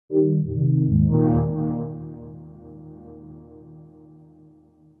Hi,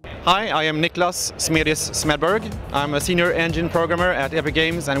 I am Niklas Smedberg. I'm a senior engine programmer at Epic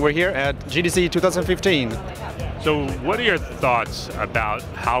Games, and we're here at GDC 2015. So what are your thoughts about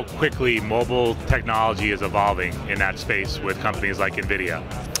how quickly mobile technology is evolving in that space with companies like Nvidia?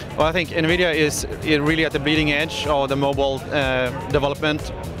 Well, I think Nvidia is really at the bleeding edge of the mobile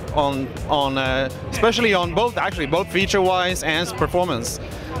development, especially on both feature-wise and performance.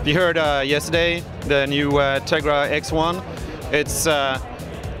 You heard yesterday the new Tegra X1. It's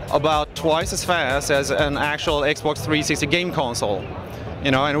about twice as fast as an actual Xbox 360 game console.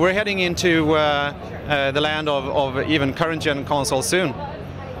 And we're heading into the land of even current-gen consoles soon.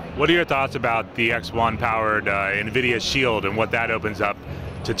 What are your thoughts about the X1 powered Nvidia Shield and what that opens up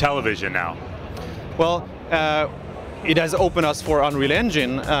to television now? Well, it has opened us for Unreal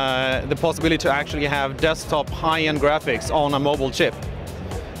Engine the possibility to actually have desktop high-end graphics on a mobile chip.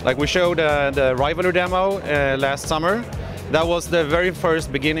 Like we showed the Rivalry demo last summer. That was the very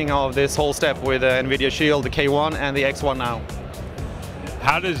first beginning of this whole step with the Nvidia Shield, the K1 and the X1 now.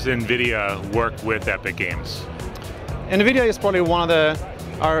 How does Nvidia work with Epic Games? Nvidia is probably one of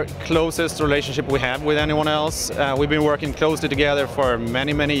our closest relationship we have with anyone else. We've been working closely together for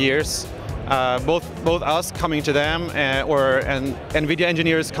many, many years. Both us coming to them and Nvidia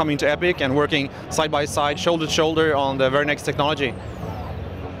engineers coming to Epic and working side by side, shoulder to shoulder on the very next technology.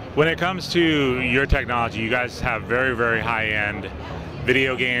 When it comes to your technology, you guys have very, very high-end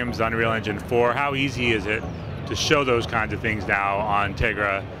video games, Unreal Engine 4. How easy is it to show those kinds of things now on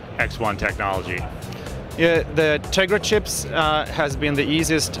Tegra X1 technology? Yeah, the Tegra chips has been the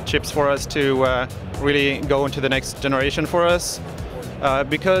easiest chips for us to really go into the next generation for us.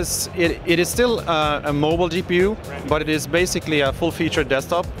 Because it is still a mobile GPU, but it is basically a full-featured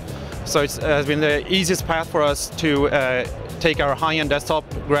desktop. So it has been the easiest path for us to take our high-end desktop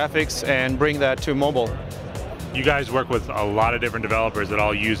graphics and bring that to mobile. You guys work with a lot of different developers that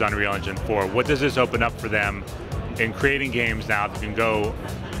all use Unreal Engine 4. What does this open up for them in creating games now that can go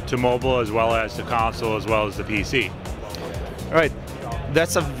to mobile as well as to console as well as the PC? All right,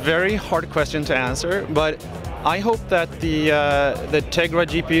 that's a very hard question to answer, but I hope that the Tegra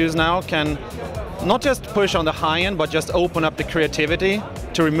GPUs now can not just push on the high end, but just open up the creativity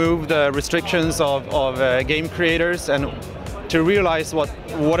to remove the restrictions of game creators and to realize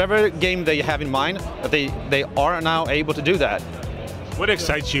whatever game they have in mind, that they are now able to do that. What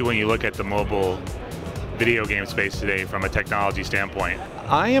excites you when you look at the mobile video game space today from a technology standpoint?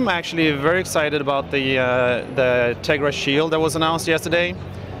 I am actually very excited about the Tegra Shield that was announced yesterday,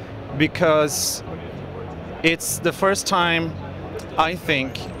 because it's the first time I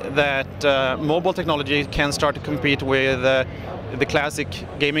think that mobile technology can start to compete with the classic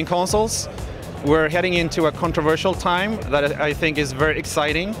gaming consoles. We're heading into a controversial time that I think is very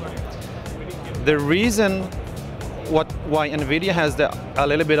exciting. The reason why Nvidia has a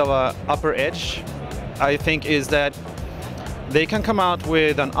little bit of an upper edge, I think, is that they can come out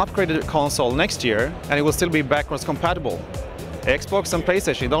with an upgraded console next year and it will still be backwards compatible. Xbox and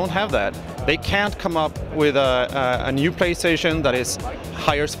PlayStation don't have that. They can't come up with a new PlayStation that is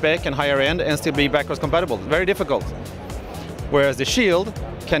higher spec and higher end and still be backwards compatible. Very difficult. Whereas the Shield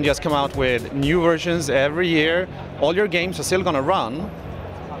can just come out with new versions every year. All your games are still going to run,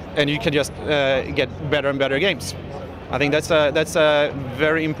 and you can just get better and better games. I think that's a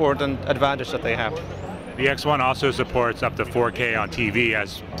very important advantage that they have. The X1 also supports up to 4K on TV.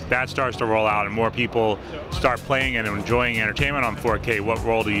 As that starts to roll out and more people start playing and enjoying entertainment on 4K, what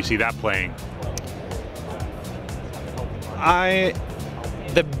role do you see that playing?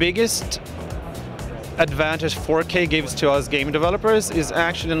 The biggest advantage 4K gives to us game developers is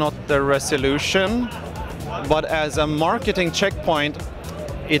actually not the resolution, but as a marketing checkpoint,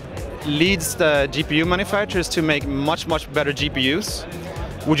 it leads the GPU manufacturers to make much, much better GPUs,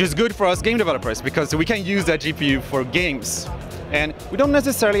 which is good for us game developers because we can use that GPU for games. And we don't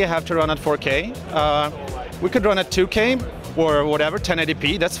necessarily have to run at 4K. We could run at 2K or whatever,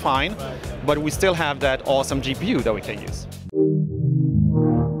 1080p, that's fine, but we still have that awesome GPU that we can use.